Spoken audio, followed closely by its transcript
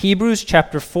Hebrews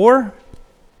chapter 4,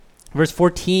 verse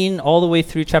 14, all the way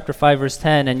through chapter 5, verse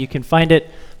 10. And you can find it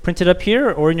printed up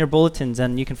here or in your bulletins,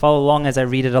 and you can follow along as I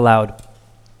read it aloud.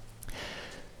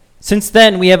 Since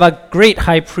then, we have a great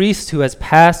high priest who has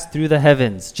passed through the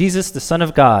heavens, Jesus, the Son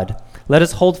of God. Let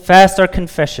us hold fast our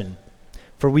confession.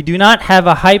 For we do not have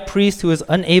a high priest who is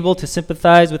unable to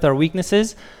sympathize with our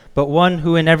weaknesses, but one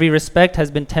who in every respect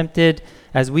has been tempted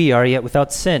as we are, yet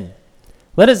without sin.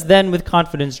 Let us then with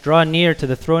confidence draw near to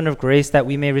the throne of grace, that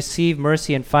we may receive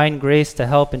mercy and find grace to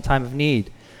help in time of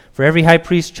need. For every high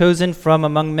priest chosen from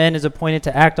among men is appointed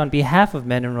to act on behalf of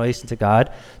men in relation to God,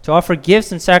 to offer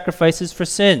gifts and sacrifices for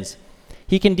sins.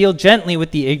 He can deal gently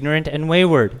with the ignorant and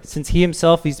wayward, since he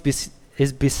himself is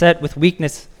beset with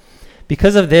weakness.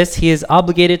 Because of this, he is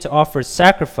obligated to offer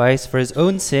sacrifice for his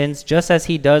own sins, just as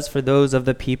he does for those of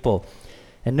the people.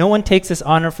 And no one takes this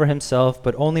honor for himself,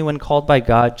 but only when called by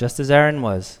God, just as Aaron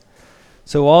was.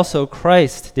 So also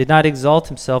Christ did not exalt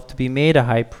himself to be made a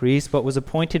high priest, but was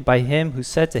appointed by him who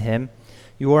said to him,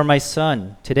 "You are my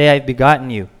son, today I have begotten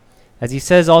you." As he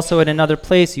says also in another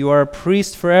place, "You are a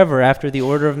priest forever after the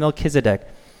order of Melchizedek."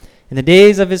 In the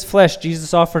days of his flesh,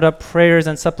 Jesus offered up prayers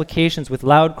and supplications with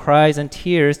loud cries and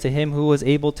tears to him who was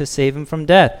able to save him from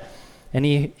death. And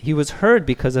he was heard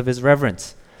because of his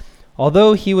reverence.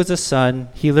 Although he was a son,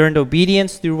 he learned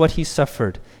obedience through what he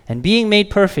suffered. And being made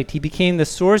perfect, he became the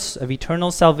source of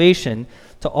eternal salvation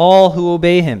to all who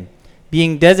obey him,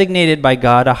 being designated by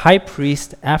God a high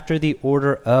priest after the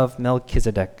order of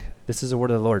Melchizedek. This is the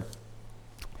word of the Lord.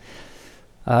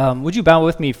 Would you bow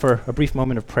with me for a brief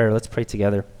moment of prayer? Let's pray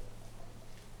together.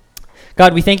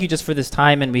 God, we thank you just for this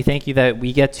time, and we thank you that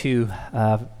we get to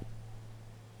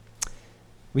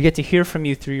hear from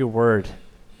you through your word.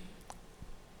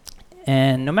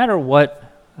 And no matter what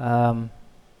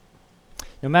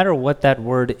that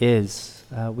word is,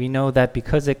 we know that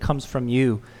because it comes from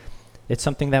you, it's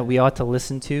something that we ought to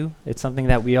listen to. It's something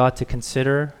that we ought to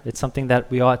consider. It's something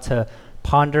that we ought to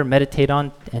ponder, meditate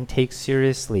on, and take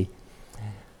seriously.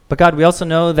 But God, we also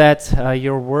know that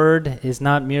your word is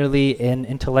not merely an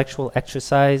intellectual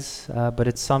exercise, but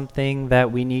it's something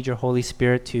that we need your Holy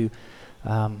Spirit to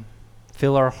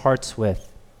fill our hearts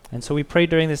with. And so we pray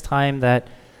during this time that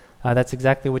that's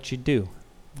exactly what you do.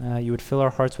 You would fill our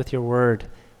hearts with your word.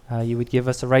 You would give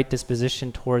us a right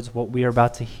disposition towards what we are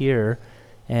about to hear,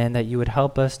 and that you would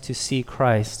help us to see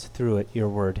Christ through it, your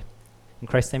word. In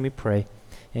Christ's name we pray.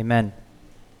 Amen.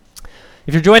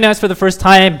 If you're joining us for the first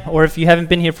time, or if you haven't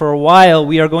been here for a while,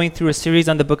 we are going through a series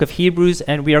on the book of Hebrews,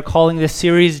 and we are calling this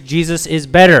series Jesus is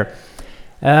Better.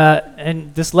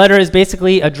 And this letter is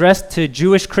basically addressed to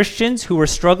Jewish Christians who were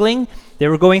struggling. They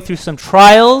were going through some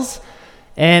trials,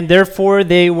 and therefore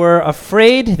they were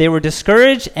afraid, they were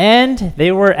discouraged, and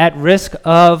they were at risk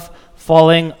of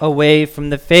falling away from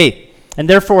the faith. And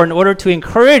therefore, in order to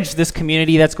encourage this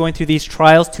community that's going through these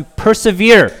trials to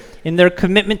persevere in their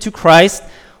commitment to Christ,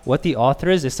 what the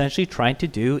author is essentially trying to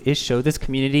do is show this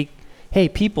community, hey,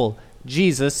 people,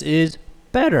 Jesus is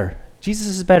better. Jesus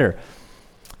is better.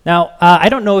 Now, I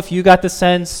don't know if you got the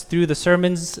sense through the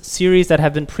sermons series that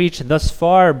have been preached thus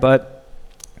far, but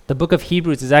the book of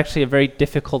Hebrews is actually a very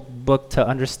difficult book to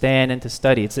understand and to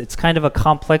study. It's kind of a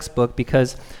complex book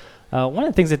because one of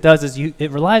the things it does is it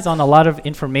relies on a lot of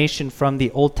information from the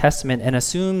Old Testament and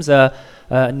assumes a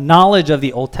knowledge of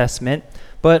the Old Testament,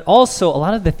 but also a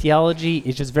lot of the theology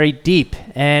is just very deep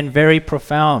and very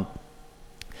profound.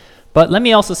 But let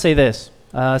me also say this.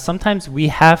 Sometimes we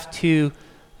have to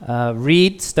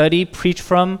read, study, preach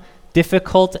from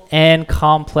difficult and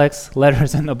complex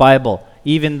letters in the Bible,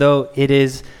 even though it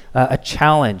is a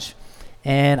challenge.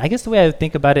 And I guess the way I would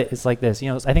think about it is like this.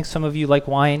 I think some of you like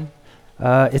wine.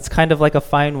 It's kind of like a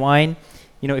fine wine.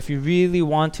 If you really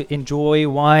want to enjoy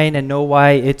wine and know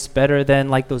why it's better than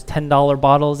like those $10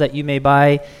 bottles that you may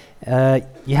buy,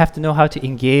 you have to know how to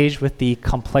engage with the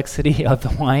complexity of the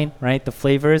wine, right? The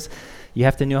flavors. You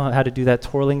have to know how to do that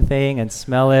twirling thing and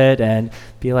smell it and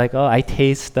be like, oh, I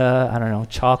taste,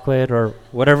 chocolate or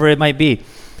whatever it might be.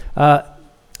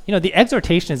 The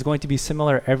exhortation is going to be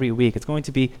similar every week. It's going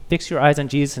to be fix your eyes on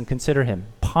Jesus and consider him,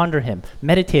 ponder him,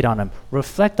 meditate on him,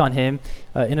 reflect on him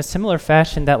in a similar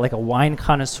fashion that like a wine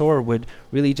connoisseur would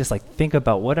really just like think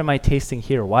about, what am I tasting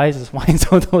here? Why is this wine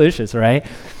so delicious, right?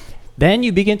 Then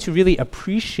you begin to really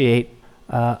appreciate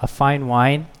a fine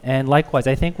wine. And likewise,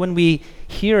 I think when we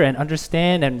hear and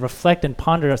understand and reflect and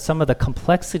ponder some of the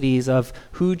complexities of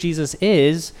who Jesus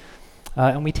is,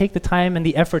 and we take the time and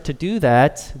the effort to do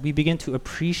that, we begin to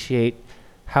appreciate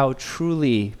how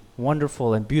truly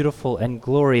wonderful and beautiful and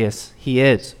glorious he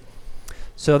is.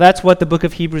 So that's what the book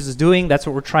of Hebrews is doing. That's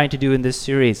what we're trying to do in this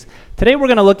series. Today we're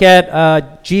going to look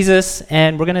at Jesus,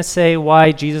 and we're going to say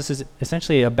why Jesus is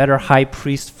essentially a better high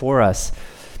priest for us.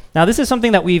 Now, this is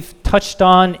something that we've touched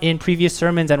on in previous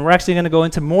sermons, and we're actually going to go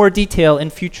into more detail in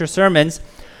future sermons.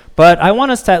 But I want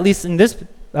us to, at least in this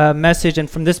message and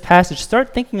from this passage,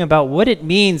 start thinking about what it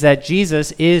means that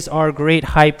Jesus is our great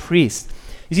high priest.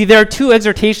 You see, there are two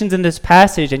exhortations in this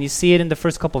passage, and you see it in the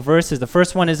first couple verses. The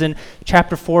first one is in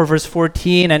chapter 4, verse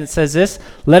 14, and it says this,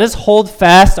 "Let us hold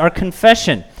fast our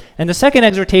confession." And the second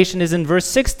exhortation is in verse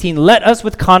 16, "Let us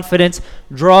with confidence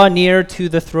draw near to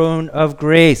the throne of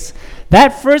grace."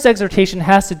 That first exhortation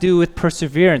has to do with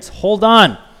perseverance. Hold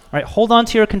on, right? Hold on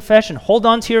to your confession. Hold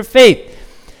on to your faith.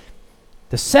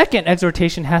 The second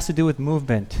exhortation has to do with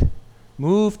movement.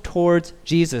 Move towards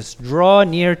Jesus. Draw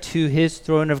near to his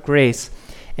throne of grace.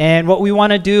 And what we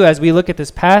want to do as we look at this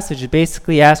passage is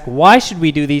basically ask, why should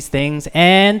we do these things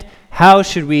and how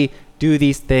should we do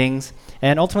these things?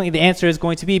 And ultimately the answer is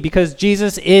going to be because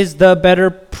Jesus is the better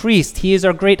priest. He is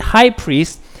our great high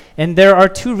priest. And there are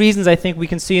two reasons I think we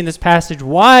can see in this passage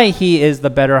why he is the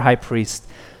better high priest.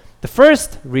 The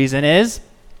first reason is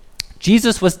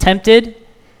Jesus was tempted,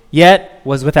 yet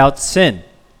was without sin.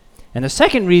 And the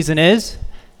second reason is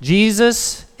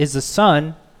Jesus is the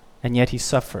Son, and yet he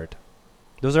suffered.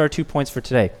 Those are our 2 points for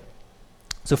today.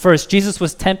 So first, Jesus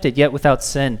was tempted, yet without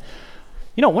sin.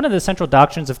 You know, one of the central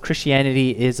doctrines of Christianity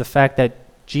is the fact that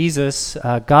Jesus,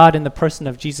 God in the person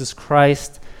of Jesus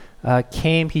Christ,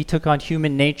 came, he took on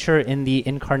human nature in the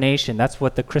incarnation. That's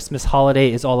what the Christmas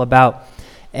holiday is all about.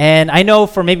 And I know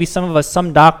for maybe some of us,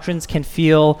 some doctrines can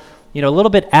feel, a little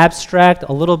bit abstract,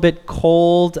 a little bit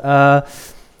cold, but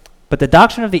the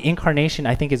doctrine of the incarnation,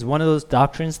 I think, is one of those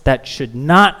doctrines that should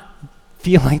not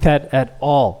feel like that at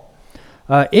all.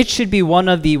 It should be one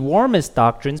of the warmest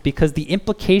doctrines because the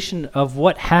implication of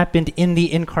what happened in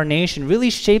the incarnation really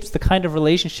shapes the kind of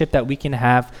relationship that we can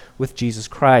have with Jesus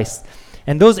Christ.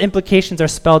 And those implications are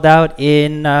spelled out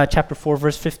in chapter 4,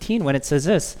 verse 15, when it says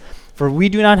this, "For we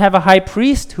do not have a high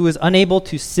priest who is unable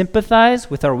to sympathize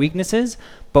with our weaknesses,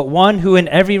 but one who in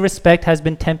every respect has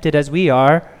been tempted as we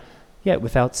are, yet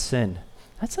without sin."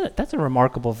 That's a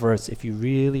remarkable verse if you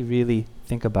really, really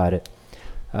think about it.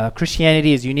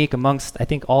 Christianity is unique amongst, I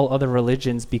think, all other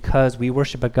religions because we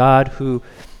worship a God who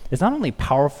is not only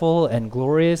powerful and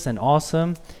glorious and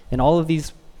awesome and all of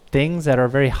these things that are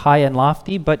very high and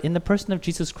lofty, but in the person of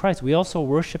Jesus Christ, we also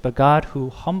worship a God who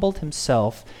humbled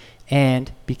himself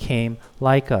and became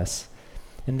like us.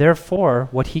 And therefore,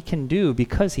 what he can do,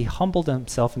 because he humbled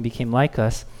himself and became like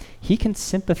us, he can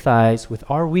sympathize with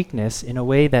our weakness in a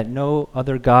way that no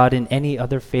other God in any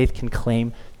other faith can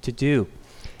claim to do.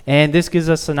 And this gives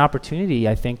us an opportunity,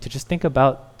 I think, to just think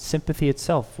about sympathy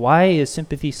itself. Why is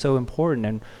sympathy so important?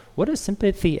 And what does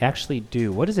sympathy actually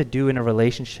do? What does it do in a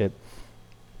relationship?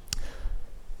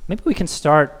 Maybe we can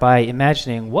start by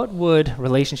imagining what would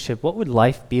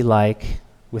life be like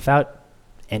without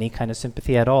any kind of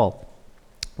sympathy at all?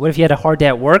 What if you had a hard day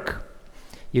at work?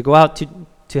 You go out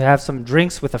to have some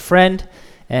drinks with a friend,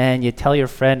 and you tell your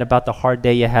friend about the hard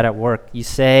day you had at work. You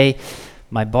say,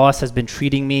 "My boss has been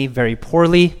treating me very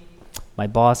poorly. My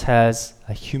boss has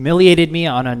humiliated me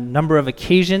on a number of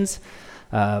occasions.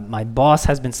 My boss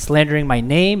has been slandering my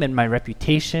name and my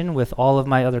reputation with all of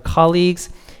my other colleagues,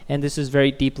 and this is very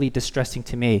deeply distressing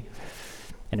to me."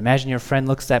 And imagine your friend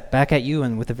looks back at you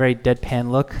and with a very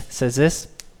deadpan look says this,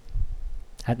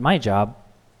 "At my job,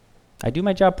 I do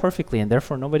my job perfectly and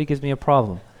therefore nobody gives me a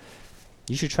problem.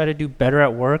 You should try to do better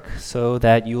at work so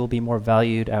that you will be more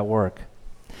valued at work."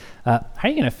 How are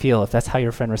you going to feel if that's how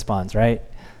your friend responds, right?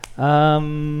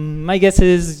 My guess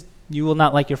is you will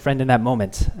not like your friend in that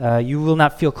moment. You will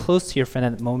not feel close to your friend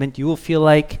at that moment. You will feel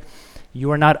like you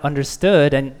are not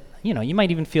understood, and you might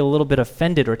even feel a little bit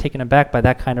offended or taken aback by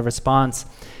that kind of response.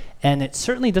 And it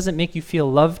certainly doesn't make you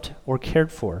feel loved or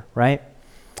cared for, right?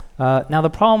 Now the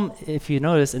problem, if you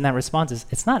notice in that response, is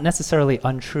it's not necessarily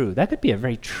untrue. That could be a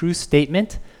very true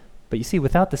statement, but you see,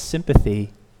 without the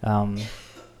sympathy,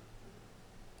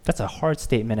 that's a hard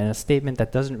statement and a statement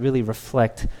that doesn't really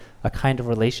reflect a kind of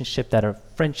relationship that a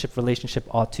friendship relationship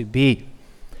ought to be.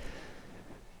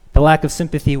 The lack of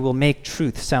sympathy will make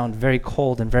truth sound very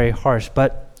cold and very harsh.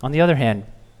 But on the other hand,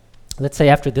 let's say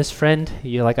after this friend,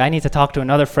 you're like, I need to talk to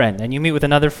another friend. And you meet with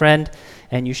another friend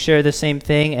and you share the same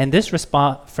thing. And this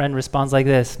friend responds like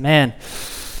this, "Man,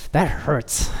 that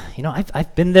hurts.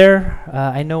 I've been there.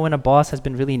 I know when a boss has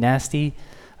been really nasty.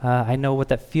 I know what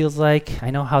that feels like. I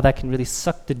know how that can really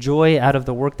suck the joy out of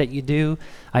the work that you do.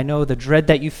 I know the dread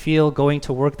that you feel going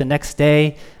to work the next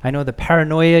day. I know the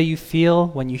paranoia you feel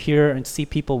when you hear and see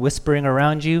people whispering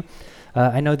around you.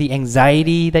 I know the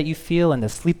anxiety that you feel and the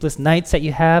sleepless nights that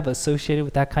you have associated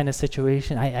with that kind of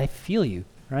situation. I feel you,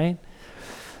 right?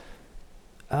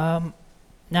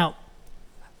 Now,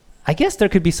 I guess there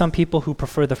could be some people who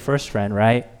prefer the first friend,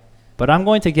 right? But I'm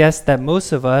going to guess that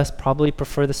most of us probably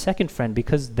prefer the second friend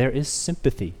because there is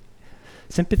sympathy.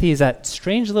 Sympathy is that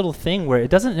strange little thing where it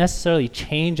doesn't necessarily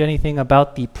change anything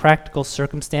about the practical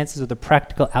circumstances or the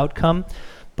practical outcome,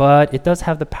 but it does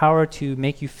have the power to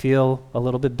make you feel a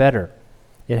little bit better.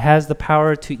 It has the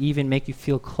power to even make you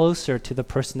feel closer to the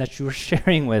person that you are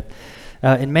sharing with.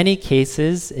 In many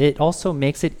cases, it also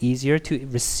makes it easier to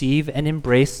receive and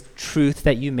embrace truth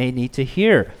that you may need to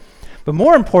hear. But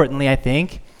more importantly, I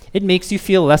think, it makes you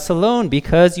feel less alone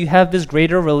because you have this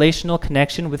greater relational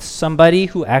connection with somebody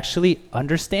who actually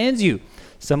understands you,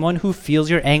 someone who feels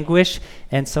your anguish,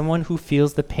 and someone who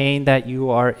feels the pain that you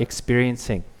are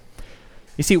experiencing.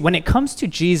 You see, when it comes to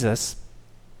Jesus,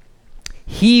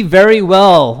 he very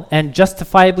well and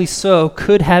justifiably so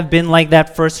could have been like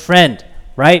that first friend,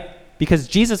 right? Because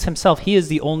Jesus himself, he is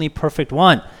the only perfect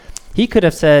one. He could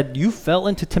have said, "You fell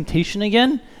into temptation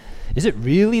again? Is it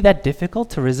really that difficult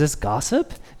to resist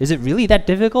gossip? Is it really that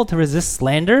difficult to resist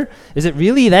slander? Is it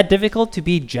really that difficult to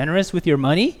be generous with your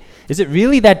money? Is it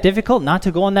really that difficult not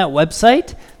to go on that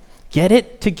website? Get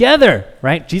it together,"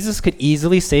 right? Jesus could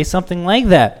easily say something like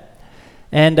that.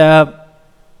 And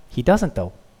he doesn't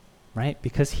though, right?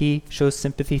 Because he shows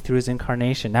sympathy through his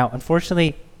incarnation. Now,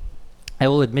 unfortunately, I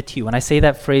will admit to you, when I say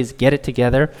that phrase, "get it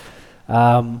together,"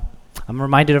 I'm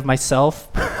reminded of myself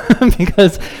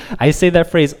because I say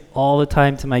that phrase all the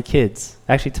time to my kids,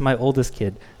 actually to my oldest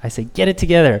kid. I say, "Get it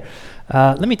together."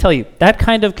 Let me tell you, that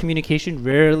kind of communication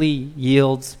rarely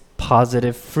yields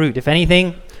positive fruit. If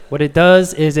anything, what it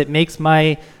does is it makes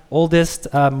my oldest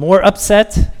more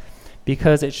upset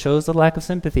because it shows a lack of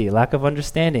sympathy, a lack of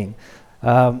understanding.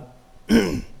 On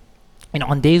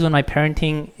days when my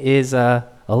parenting is a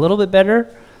little bit better,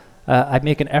 I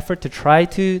make an effort to try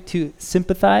to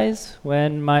sympathize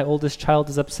when my oldest child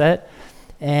is upset.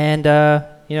 And,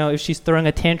 if she's throwing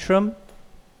a tantrum,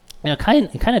 it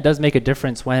kind of does make a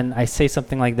difference when I say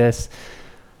something like this.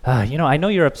 I know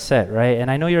you're upset, right? And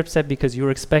I know you're upset because you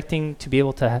were expecting to be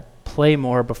able to play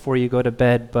more before you go to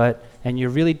bed, and you're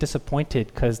really disappointed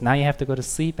because now you have to go to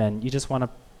sleep and you just want to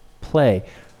play,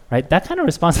 right? That kind of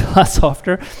response is a lot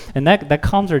softer, and that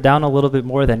calms her down a little bit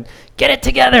more than, "Get it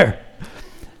together!"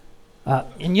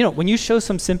 When you show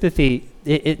some sympathy,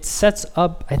 it sets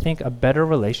up, I think, a better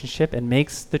relationship and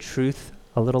makes the truth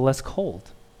a little less cold,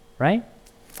 right?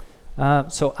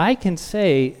 So I can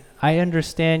say, "I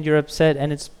understand you're upset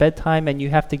and it's bedtime and you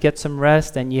have to get some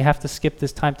rest and you have to skip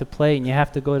this time to play and you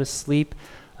have to go to sleep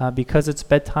because it's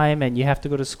bedtime and you have to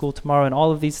go to school tomorrow," and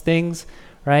all of these things,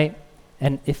 right?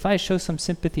 And if I show some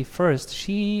sympathy first,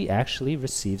 she actually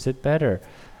receives it better.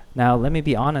 Now, let me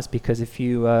be honest, because if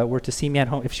you were to see me at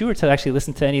home, if she were to actually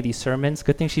listen to any of these sermons,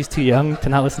 good thing she's too young to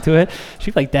not listen to it,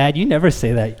 she'd be like, "Dad, you never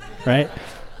say that," right?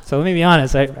 So let me be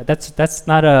honest, that's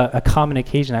not a common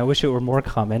occasion. I wish it were more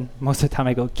common. Most of the time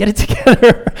I go, "Get it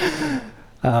together."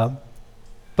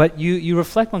 But you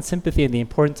reflect on sympathy and the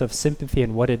importance of sympathy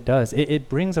and what it does. It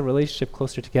brings a relationship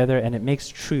closer together and it makes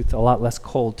truth a lot less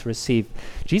cold to receive.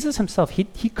 Jesus himself,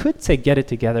 he could say "get it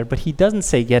together," but he doesn't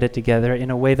say "get it together" in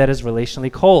a way that is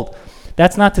relationally cold.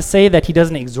 That's not to say that he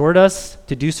doesn't exhort us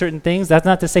to do certain things. That's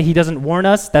not to say he doesn't warn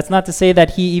us. That's not to say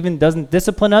that he even doesn't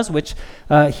discipline us, which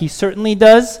he certainly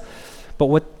does. But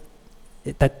what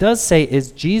that does say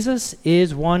is Jesus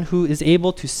is one who is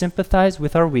able to sympathize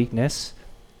with our weakness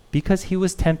because he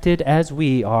was tempted as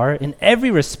we are in every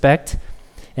respect,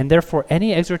 and therefore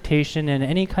any exhortation and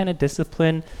any kind of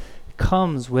discipline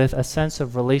comes with a sense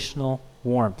of relational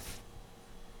warmth.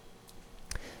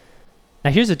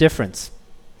 Now here's the difference.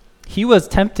 He was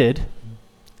tempted,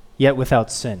 yet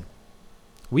without sin.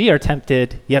 We are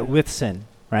tempted, yet with sin,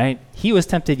 right? He was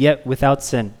tempted, yet without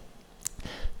sin.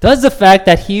 Does the fact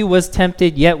that he was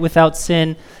tempted, yet without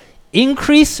sin,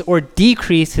 increase or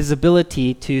decrease his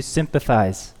ability to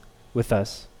sympathize with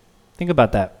us? Think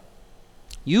about that.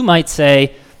 You might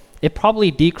say it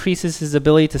probably decreases his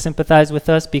ability to sympathize with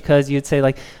us because you'd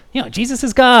say Jesus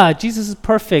is God, Jesus is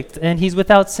perfect, and he's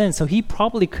without sin, so he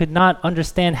probably could not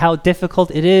understand how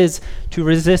difficult it is to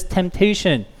resist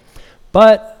temptation.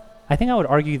 But I think I would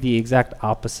argue the exact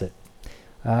opposite.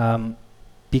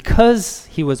 Because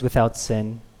he was without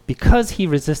sin, because he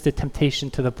resisted temptation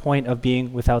to the point of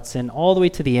being without sin all the way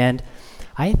to the end,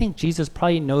 I think Jesus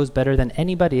probably knows better than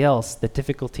anybody else the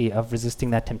difficulty of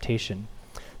resisting that temptation.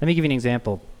 Let me give you an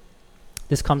example.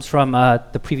 This comes from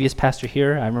the previous pastor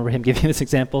here. I remember him giving this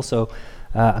example, so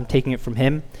I'm taking it from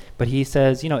him. But he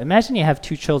says, imagine you have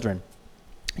two children.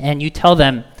 and you tell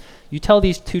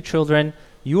these two children,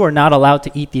 you are not allowed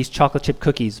to eat these chocolate chip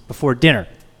cookies before dinner.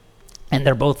 And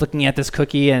they're both looking at this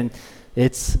cookie, and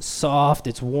it's soft,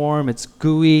 it's warm, it's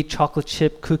gooey, chocolate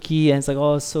chip cookie, and it's like,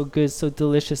 oh, it's so good, so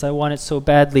delicious, I want it so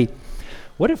badly.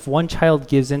 What if one child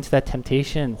gives into that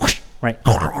temptation, right,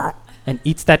 and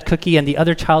eats that cookie, and the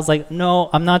other child's like, no,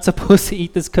 I'm not supposed to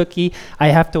eat this cookie, I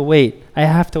have to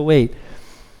wait.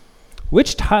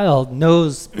 Which child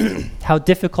knows how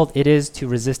difficult it is to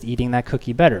resist eating that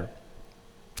cookie better?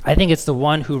 I think it's the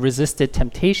one who resisted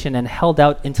temptation and held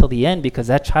out until the end, because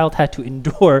that child had to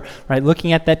endure, right,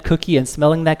 looking at that cookie and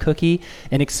smelling that cookie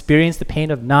and experience the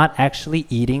pain of not actually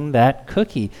eating that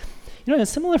cookie. In a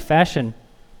similar fashion,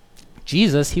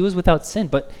 Jesus, he was without sin,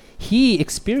 but he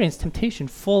experienced temptation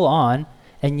full on,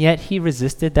 and yet he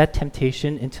resisted that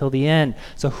temptation until the end.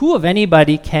 So who of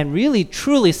anybody can really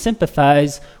truly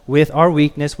sympathize with our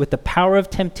weakness, with the power of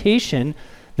temptation,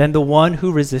 than the one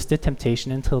who resisted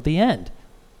temptation until the end?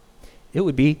 It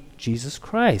would be Jesus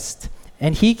Christ.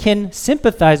 And he can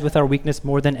sympathize with our weakness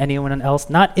more than anyone else,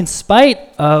 not in spite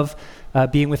of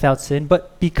being without sin,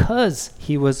 but because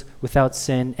he was without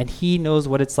sin, and he knows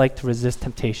what it's like to resist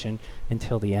temptation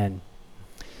until the end.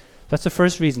 That's the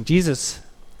first reason. Jesus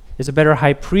is a better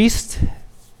high priest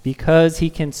because he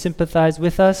can sympathize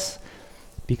with us,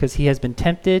 because he has been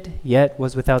tempted, yet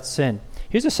was without sin.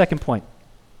 Here's the second point.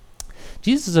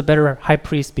 Jesus is a better high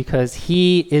priest because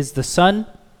he is the Son,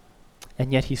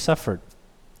 and yet he suffered.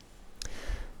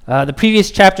 The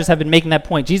previous chapters have been making that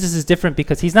point. Jesus is different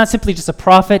because he's not simply just a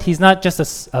prophet, he's not just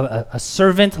a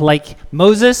servant like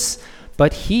Moses,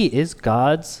 but he is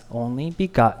God's only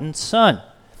begotten Son.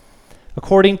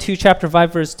 According to chapter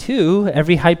 5, verse 2,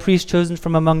 every high priest chosen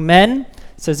from among men,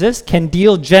 says this, can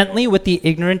deal gently with the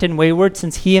ignorant and wayward,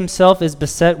 since he himself is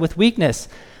beset with weakness.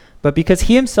 But because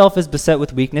he himself is beset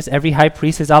with weakness, every high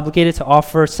priest is obligated to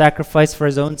offer sacrifice for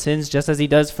his own sins, just as he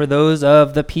does for those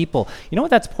of the people. You know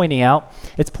what that's pointing out?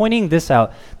 It's pointing this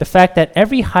out. The fact that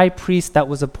every high priest that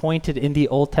was appointed in the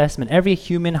Old Testament, every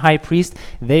human high priest,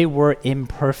 they were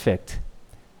imperfect.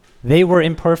 They were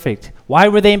imperfect. Why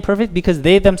were they imperfect? Because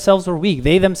they themselves were weak.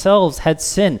 They themselves had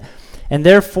sin. And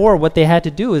therefore, what they had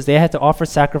to do is they had to offer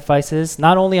sacrifices,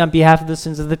 not only on behalf of the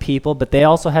sins of the people, but they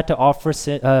also had to offer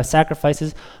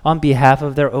sacrifices on behalf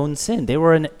of their own sin. They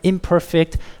were an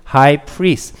imperfect high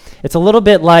priest. It's a little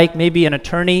bit like maybe an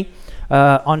attorney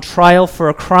on trial for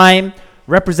a crime,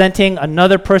 representing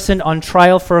another person on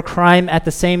trial for a crime at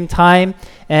the same time.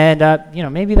 And,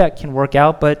 maybe that can work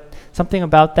out, but something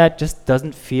about that just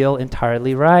doesn't feel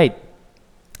entirely right.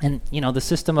 And, the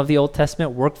system of the Old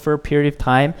Testament worked for a period of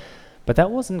time, but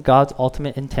that wasn't God's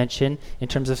ultimate intention in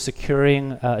terms of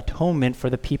securing atonement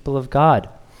for the people of God.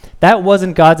 That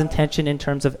wasn't God's intention in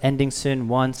terms of ending sin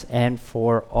once and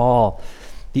for all.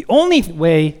 The only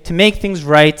way to make things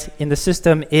right in the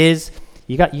system is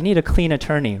you need a clean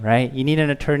attorney, right? You need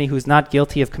an attorney who's not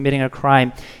guilty of committing a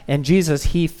crime. And Jesus,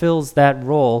 he fills that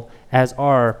role as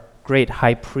our great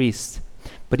high priest.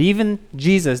 But even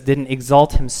Jesus didn't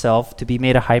exalt himself to be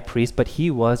made a high priest, but he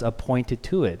was appointed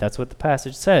to it. That's what the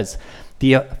passage says.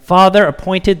 The Father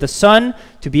appointed the Son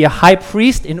to be a high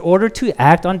priest in order to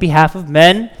act on behalf of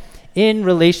men in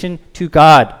relation to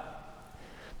God.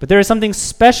 But there is something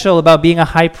special about being a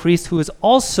high priest who is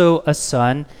also a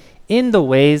son in the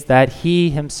ways that he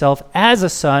himself, as a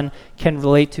son, can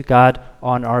relate to God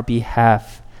on our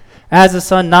behalf. As a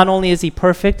son, not only is he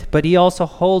perfect, but he also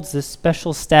holds this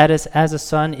special status as a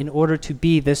son in order to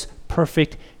be this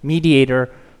perfect mediator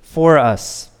for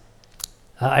us.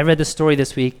 I read this story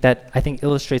this week that I think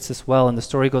illustrates this well, and the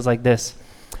story goes like this.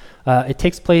 It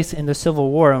takes place in the Civil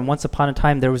War, and once upon a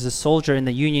time there was a soldier in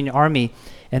the Union Army,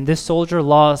 and this soldier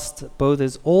lost both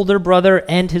his older brother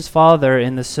and his father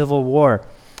in the Civil War.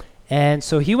 And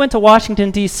so he went to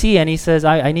Washington, D.C., and he says,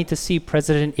 I need to see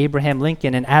President Abraham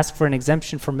Lincoln and ask for an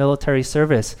exemption for military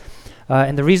service.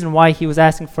 And the reason why he was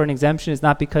asking for an exemption is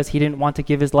not because he didn't want to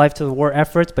give his life to the war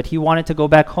efforts, but he wanted to go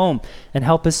back home and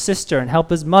help his sister and help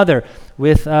his mother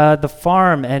with the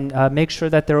farm and make sure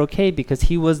that they're okay, because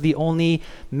he was the only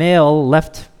male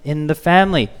left in the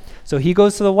family. So he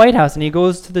goes to the White House, and he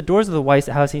goes to the doors of the White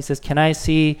House, and he says, "Can I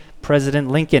see President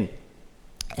Lincoln?"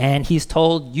 And he's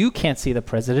told, "You can't see the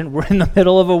president. We're in the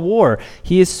middle of a war.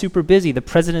 He is super busy. The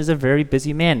president is a very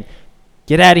busy man.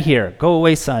 Get out of here. Go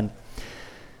away, son.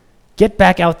 Get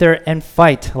back out there and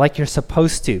fight like you're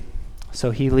supposed to."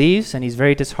 So he leaves, and he's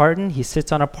very disheartened. He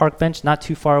sits on a park bench not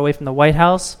too far away from the White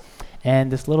House, and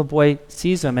this little boy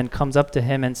sees him and comes up to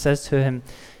him and says to him,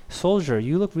 "Soldier,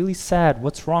 you look really sad.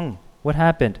 What's wrong? What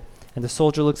happened?" And the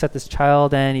soldier looks at this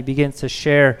child and he begins to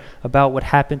share about what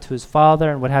happened to his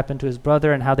father and what happened to his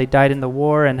brother and how they died in the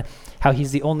war and how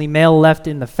he's the only male left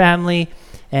in the family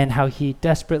and how he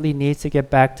desperately needs to get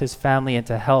back to his family and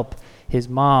to help his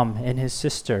mom and his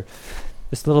sister.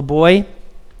 This little boy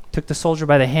took the soldier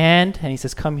by the hand and he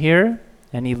says, "Come here."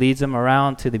 And he leads him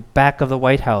around to the back of the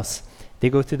White House. They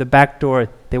go through the back door.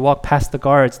 They walk past the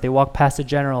guards. They walk past the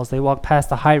generals. They walk past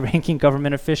the high-ranking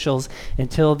government officials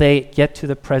until they get to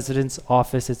the president's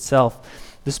office itself.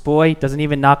 This boy doesn't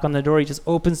even knock on the door. He just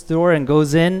opens the door and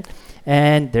goes in,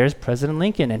 and there's President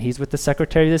Lincoln, and he's with the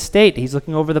Secretary of State. He's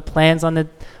looking over the plans on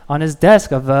his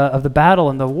desk of the battle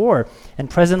and the war. And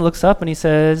President looks up and he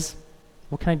says,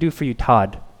 "What can I do for you,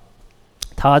 Todd?"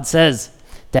 Todd says,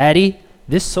 "Daddy,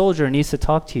 this soldier needs to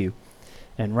talk to you."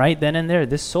 And right then and there,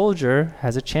 this soldier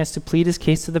has a chance to plead his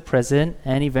case to the president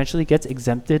and eventually gets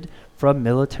exempted from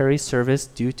military service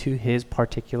due to his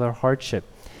particular hardship.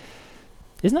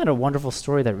 Isn't that a wonderful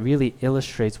story that really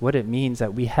illustrates what it means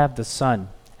that we have the Son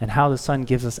and how the Son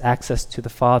gives us access to the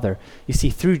Father? You see,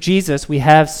 through Jesus, we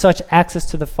have such access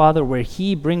to the Father where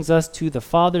he brings us to the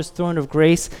Father's throne of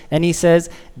grace and he says,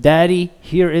 "Daddy,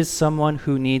 here is someone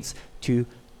who needs to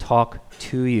talk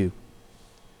to you."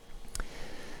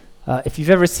 If you've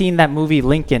ever seen that movie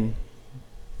Lincoln,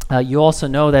 you also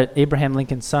know that Abraham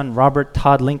Lincoln's son, Robert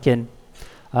Todd Lincoln,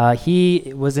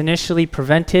 he was initially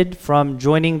prevented from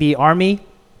joining the army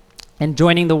and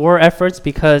joining the war efforts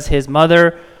because his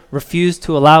mother refused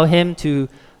to allow him to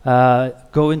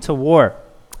go into war.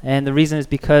 And the reason is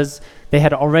because they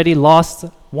had already lost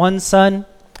one son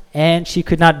and she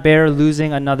could not bear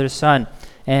losing another son.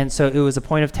 And so it was a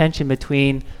point of tension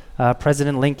between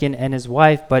President Lincoln and his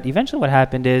wife, but eventually what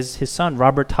happened is his son,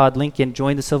 Robert Todd Lincoln,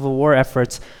 joined the Civil War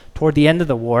efforts toward the end of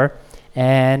the war,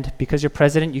 and because you're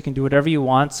president, you can do whatever you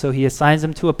want, so he assigns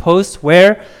him to a post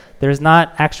where there's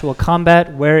not actual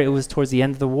combat, where it was towards the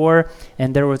end of the war,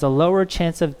 and there was a lower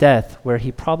chance of death, where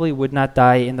he probably would not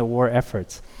die in the war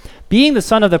efforts. Being the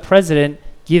son of the president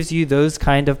gives you those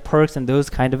kind of perks and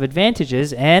those kind of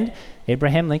advantages, and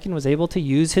Abraham Lincoln was able to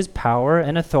use his power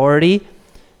and authority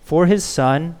for his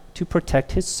son to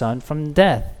protect his son from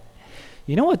death.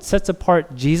 You know what sets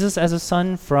apart Jesus as a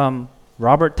son from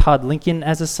Robert Todd Lincoln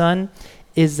as a son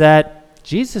is that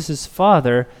Jesus'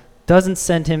 father doesn't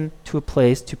send him to a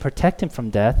place to protect him from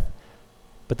death,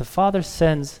 but the father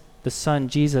sends the son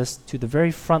Jesus to the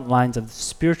very front lines of the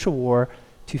spiritual war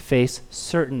to face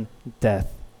certain death,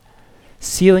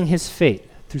 sealing his fate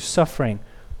through suffering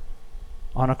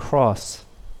on a cross.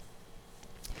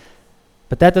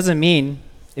 But that doesn't mean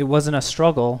it wasn't a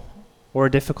struggle or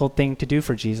a difficult thing to do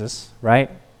for Jesus, right?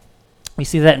 We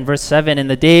see that in verse 7. "In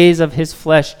the days of his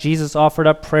flesh, Jesus offered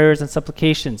up prayers and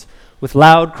supplications with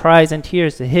loud cries and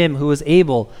tears to him who was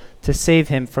able to save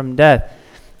him from death."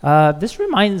 This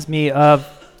reminds me of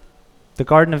the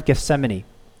Garden of Gethsemane.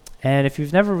 And if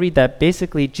you've never read that,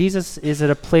 basically Jesus is at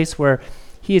a place where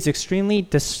he is extremely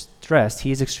distressed.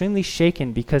 He is extremely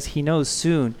shaken because he knows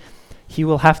soon he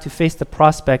will have to face the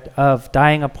prospect of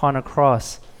dying upon a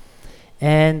cross.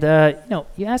 And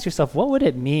you ask yourself, what would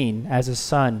it mean as a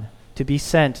son to be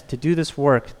sent to do this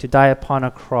work, to die upon a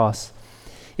cross?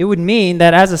 It would mean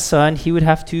that as a son, he would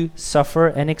have to suffer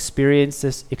and experience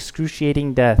this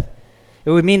excruciating death.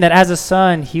 It would mean that as a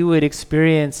son, he would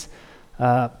experience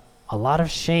a lot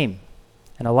of shame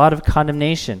and a lot of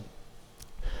condemnation.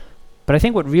 But I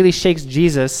think what really shakes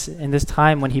Jesus in this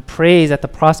time when he prays at the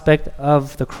prospect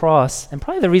of the cross, and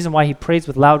probably the reason why he prays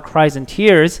with loud cries and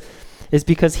tears, is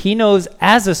because he knows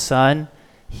as a son,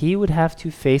 he would have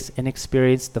to face and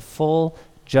experience the full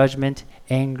judgment,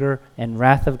 anger, and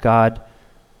wrath of God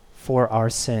for our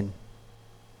sin.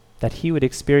 That he would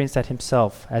experience that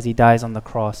himself as he dies on the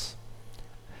cross.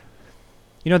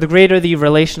 You know, the greater the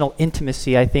relational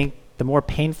intimacy, I think, the more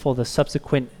painful the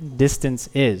subsequent distance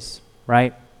is,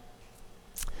 right?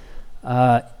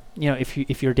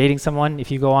 If you're dating someone,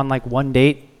 if you go on like one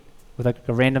date with like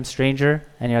a random stranger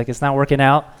and you're like, it's not working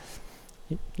out,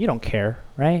 you don't care,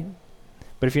 right?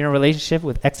 But if you're in a relationship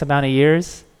with X amount of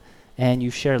years and you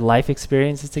share life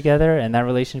experiences together and that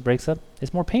relationship breaks up,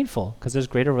 it's more painful because there's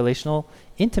greater relational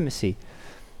intimacy.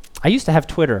 I used to have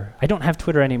Twitter. I don't have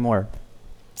Twitter anymore.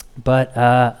 But,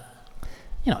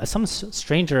 if some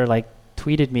stranger like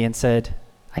tweeted me and said,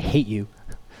 "I hate you,"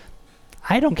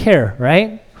 I don't care,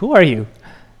 right? Who are you?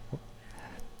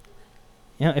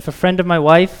 If a friend of my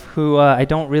wife who I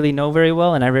don't really know very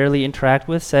well and I rarely interact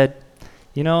with said,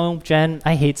 "Jen,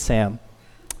 I hate Sam,"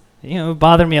 it would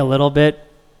bother me a little bit,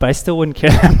 but I still wouldn't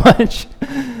care that much.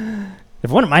 If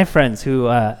one of my friends who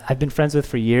I've been friends with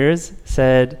for years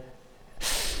said,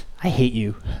 "I hate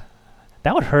you,"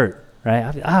 that would hurt, right?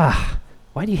 I'll be,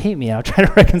 why do you hate me? I'll try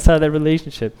to reconcile that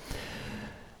relationship.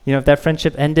 If that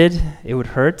friendship ended, it would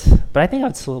hurt, but I think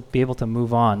I'd still be able to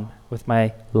move on with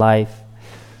my life.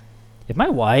 If my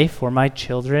wife or my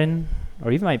children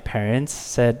or even my parents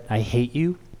said, I hate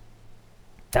you,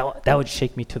 that would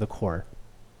shake me to the core,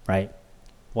 right?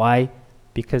 Why?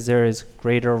 Because there is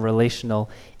greater relational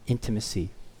intimacy.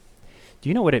 Do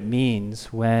you know what it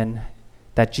means when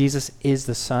that Jesus is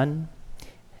the Son?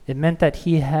 It meant that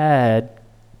he had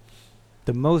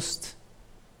the most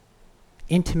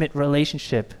intimate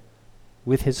relationship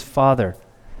with his Father.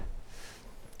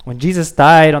 When Jesus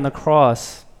died on the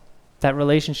cross, that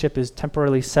relationship is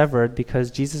temporarily severed because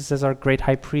Jesus is our great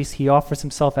high priest. He offers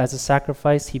himself as a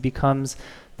sacrifice. He becomes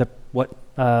what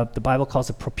the Bible calls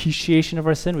a propitiation of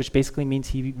our sin, which basically means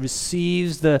he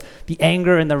receives the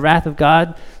anger and the wrath of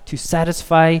God to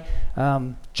satisfy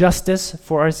justice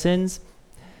for our sins.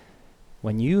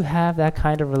 When you have that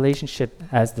kind of relationship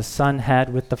as the Son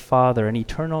had with the Father, an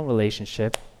eternal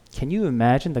relationship, can you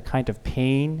imagine the kind of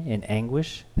pain and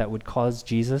anguish that would cause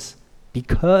Jesus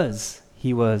because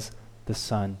he was the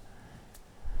Son?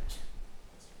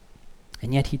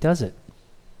 And yet he does it.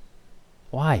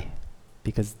 Why?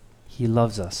 Because he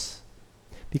loves us.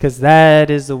 Because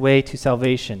that is the way to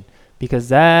salvation. Because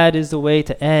that is the way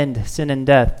to end sin and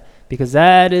death. Because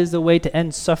that is the way to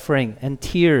end suffering and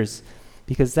tears.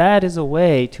 Because that is a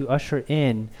way to usher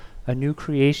in a new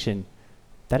creation.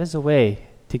 That is a way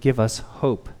to give us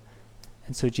hope.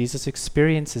 And so Jesus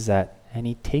experiences that, and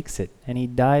he takes it, and he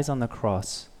dies on the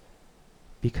cross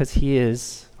because he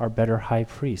is our better high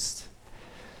priest.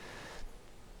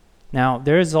 Now,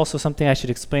 there is also something I should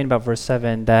explain about verse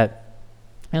 7 that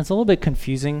it's a little bit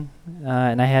confusing,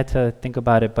 and I had to think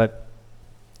about it, but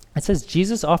it says,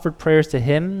 Jesus offered prayers to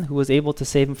him who was able to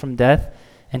save him from death,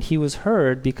 and he was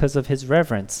heard because of his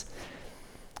reverence.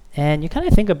 And you kind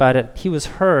of think about it, he was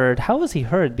heard. How was he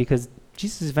heard? Because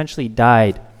Jesus eventually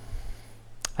died.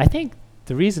 I think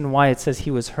the reason why it says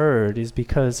he was heard is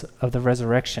because of the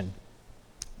resurrection.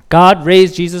 God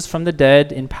raised Jesus from the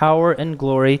dead in power and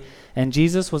glory, and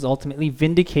Jesus was ultimately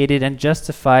vindicated and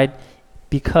justified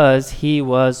because he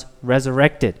was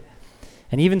resurrected.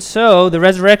 And even so, the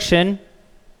resurrection,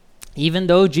 even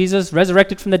though Jesus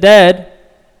resurrected from the dead,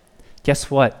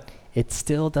 guess what? It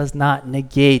still does not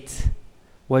negate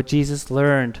what Jesus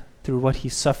learned through what he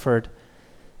suffered,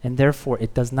 and therefore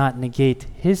it does not negate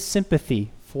his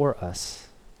sympathy for us.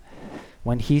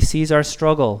 When he sees our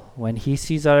struggle, when he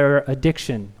sees our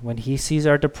addiction, when he sees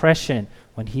our depression,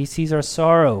 when he sees our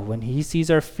sorrow, when he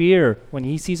sees our fear, when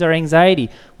he sees our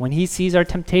anxiety, when he sees our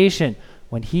temptation,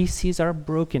 when he sees our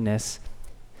brokenness,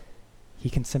 he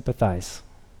can sympathize.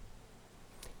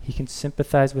 He can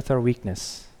sympathize with our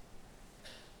weakness.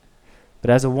 But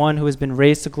as a one who has been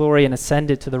raised to glory and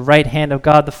ascended to the right hand of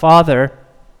God the Father,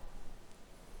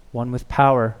 one with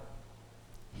power,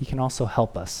 he can also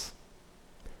help us.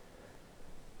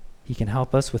 He can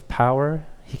help us with power.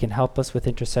 He can help us with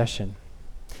intercession.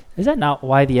 Is that not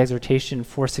why the exhortation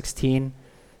 4:16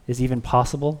 is even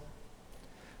possible?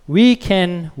 We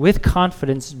can, with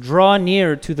confidence, draw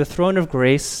near to the throne of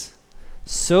grace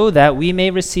so that we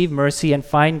may receive mercy and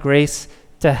find grace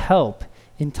to help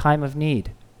in time of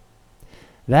need.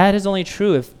 That is only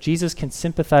true if Jesus can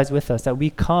sympathize with us, that we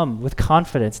come with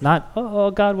confidence, not,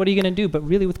 oh God, what are you going to do? But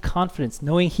really with confidence,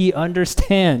 knowing he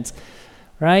understands,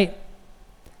 right?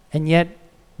 And yet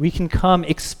we can come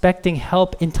expecting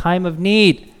help in time of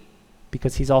need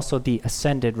because he's also the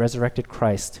ascended, resurrected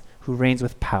Christ who reigns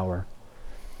with power.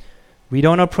 We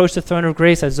don't approach the throne of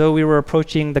grace as though we were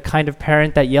approaching the kind of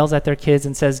parent that yells at their kids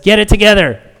and says, get it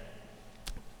together.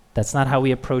 That's not how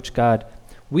we approach God.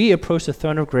 We approach the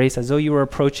throne of grace as though you were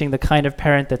approaching the kind of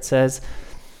parent that says,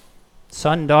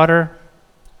 son, daughter,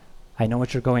 I know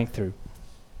what you're going through.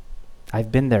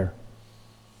 I've been there.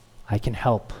 I can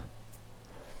help.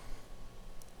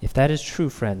 If that is true,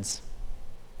 friends,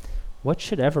 what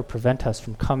should ever prevent us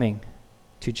from coming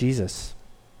to Jesus,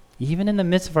 even in the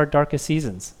midst of our darkest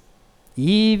seasons,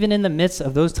 even in the midst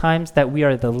of those times that we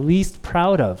are the least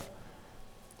proud of?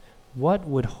 What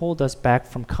would hold us back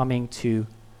from coming to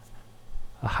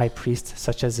a high priest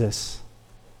such as this,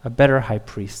 a better high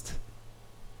priest?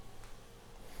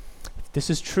 If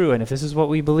this is true, and if this is what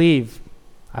we believe,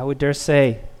 I would dare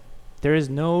say there is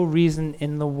no reason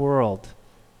in the world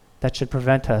that should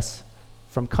prevent us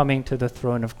from coming to the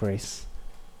throne of grace.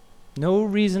 No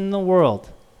reason in the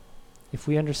world if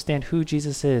we understand who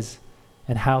Jesus is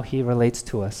and how he relates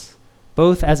to us,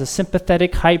 both as a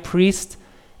sympathetic high priest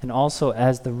and also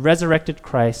as the resurrected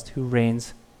Christ who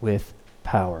reigns with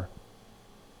power.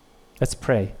 Let's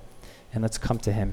pray and let's come to him.